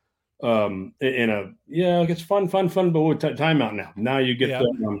in it's fun, but with timeout now. Now you get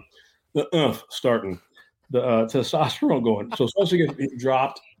the starting, the testosterone going. So Sosa gets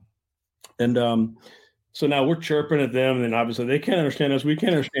dropped, and so now we're chirping at them, and obviously they can't understand us, we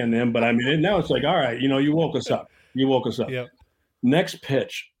can't understand them. But I mean, now it's like, all right, you woke us up. Yep. Next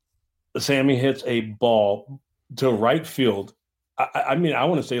pitch, Sammy hits a ball to right field. I mean, I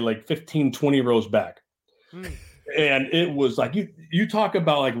want to say like 15, 20 rows back. And it was like, you talk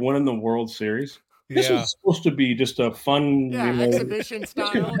about like winning the World Series. This was supposed to be just a fun, exhibition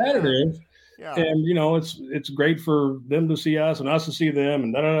style, competitive. Yeah. And it's great for them to see us and us to see them,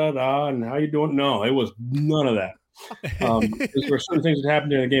 and and how you doing? No, it was none of that. There were certain things that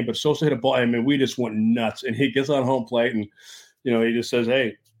happened during the game, but Sosa hit a ball. I mean, we just went nuts, and he gets on home plate, and he just says,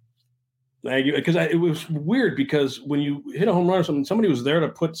 "Hey, thank you," because it was weird because when you hit a home run or something, somebody was there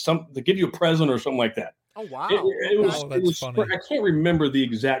to give you a present or something like that. Oh wow! It was funny. I can't remember the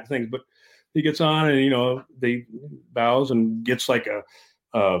exact things, but he gets on and they bows and gets like a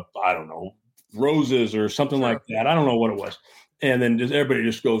I don't know, roses or something like that. I don't know what it was, and then everybody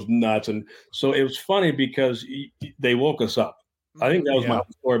just goes nuts. And so it was funny because they woke us up. I think that was my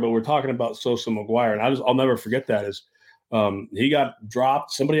story. But we're talking about Sosa McGuire, and I'll never forget that. Is he got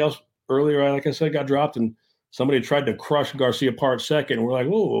dropped? Somebody else earlier, like I said, got dropped, and somebody tried to crush Garcia Parra second. And we're like,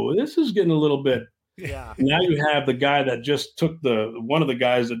 whoa, this is getting a little bit. Yeah. Now you have the guy that just took one of the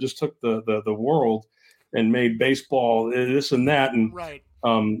guys that just took the world and made baseball this and that, and right.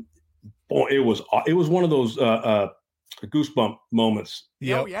 It was one of those goosebump moments.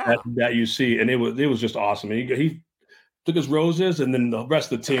 That you see, and it was just awesome. And he took his roses, and then the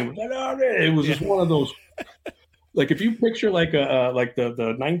rest of the team. It was just one of those. Like if you picture like the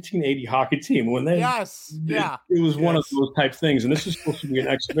 1980 hockey team when they it was one of those type things, and this is supposed to be an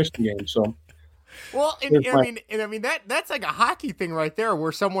exhibition game, so. Well, I mean that's like a hockey thing right there,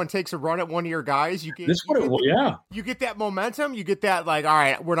 where someone takes a run at one of your guys. You get that momentum. You get that like, all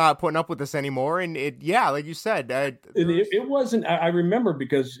right, we're not putting up with this anymore, and like you said, it wasn't. I remember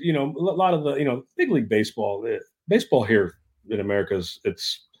because a lot of the big league baseball, baseball here in America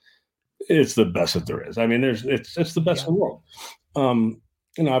it's the best that there is. I mean, it's the best in the world.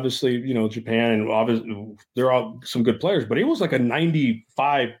 And obviously, Japan, and obviously they're all some good players, but it was like a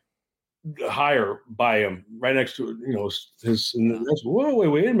 95 higher by him right next to his. And whoa,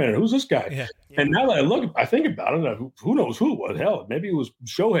 wait a minute, who's this guy? Yeah. And now that I think about it, who knows who it was? Hell, maybe it was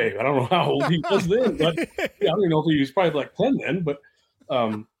Shohei. I don't know how old he was then, but I don't know if he was probably like 10 then. But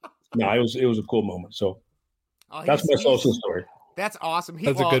no, it was a cool moment. So that's my social story. That's awesome.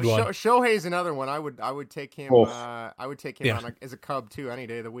 That's a good one. Shohei's another one. I would take him. I would take him on as a Cub too any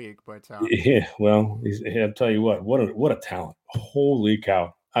day of the week. But well, I'll tell you what a talent! Holy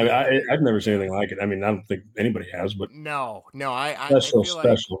cow! I've never seen anything like it. I mean, I don't think anybody has, but no, I feel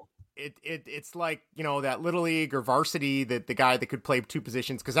special. Like it's like that little league or varsity, that the guy that could play two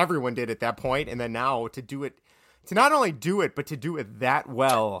positions, because everyone did at that point, and then now to not only do it, but to do it that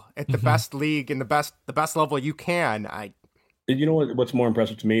well at the best league and the best level you can. You know what's more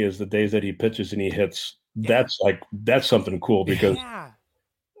impressive to me is the days that he pitches and he hits. Yeah. That's something cool because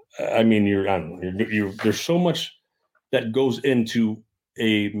I mean there's so much that goes into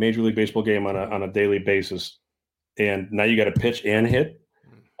a Major League Baseball game on a daily basis, and now you got to pitch and hit.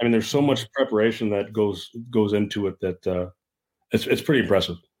 I mean, there's so much preparation that goes into it that it's pretty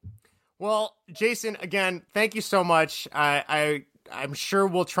impressive. Well, Jason, again, thank you so much. I'm sure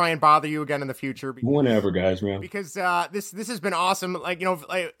we'll try and bother you again in the future. Whenever, guys, man. Because this has been awesome. Like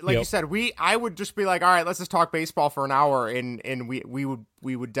you said, I would just be like, all right, let's just talk baseball for an hour, and we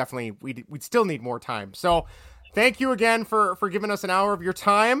would definitely we'd still need more time. So, thank you again for giving us an hour of your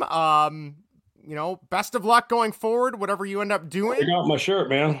time. best of luck going forward, whatever you end up doing. I got my shirt,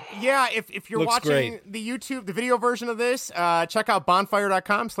 man. Yeah, if you're Looks watching great. the YouTube, the video version of this, check out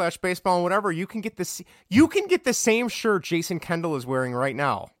bonfire.com/baseball and whatever. You can get the same shirt Jason Kendall is wearing right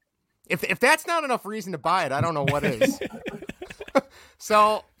now. If that's not enough reason to buy it, I don't know what is.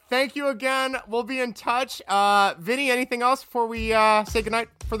 So thank you again. We'll be in touch. Vinny, anything else before we say goodnight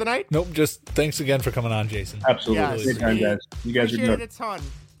for the night? Nope, just thanks again for coming on, Jason. Absolutely. Yes, Good guys. You guys are appreciate good. it a ton,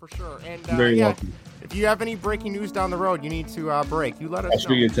 for sure. And Very welcome. if you have any breaking news down the road, you need to break. You let us I'll know.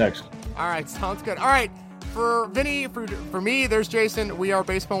 shoot you a text. All right, sounds good. All right, for Vinny, for me, there's Jason. We are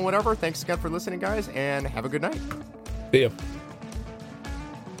Baseball and Whatever. Thanks again for listening, guys, and have a good night. See ya.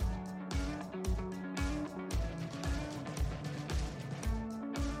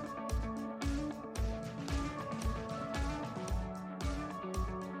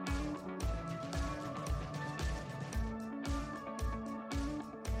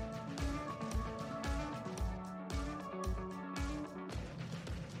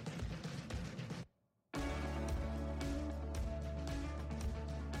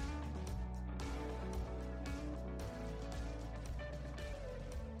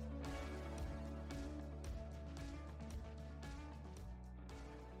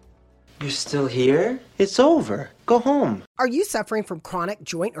 You're still here? It's over. Go home. Are you suffering from chronic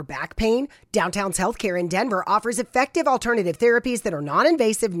joint or back pain? Downtown's Healthcare in Denver offers effective alternative therapies that are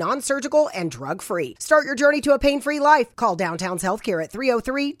non-invasive, non-surgical, and drug-free. Start your journey to a pain-free life. Call Downtown's Healthcare at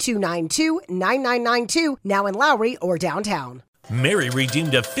 303-292-9992, now in Lowry or downtown. Mary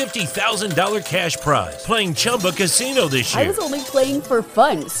redeemed a $50,000 cash prize playing Chumba Casino this year. I was only playing for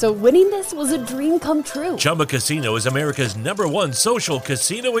fun, so winning this was a dream come true. Chumba Casino is America's #1 social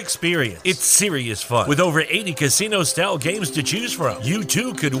casino experience. It's serious fun. With over 80 casino-style games to choose from, you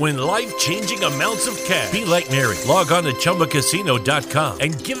too could win life-changing amounts of cash. Be like Mary. Log on to ChumbaCasino.com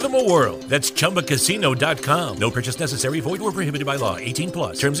and give them a whirl. That's ChumbaCasino.com. No purchase necessary. Void where prohibited by law.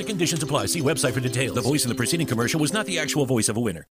 18+. Terms and conditions apply. See website for details. The voice in the preceding commercial was not the actual voice of a winner.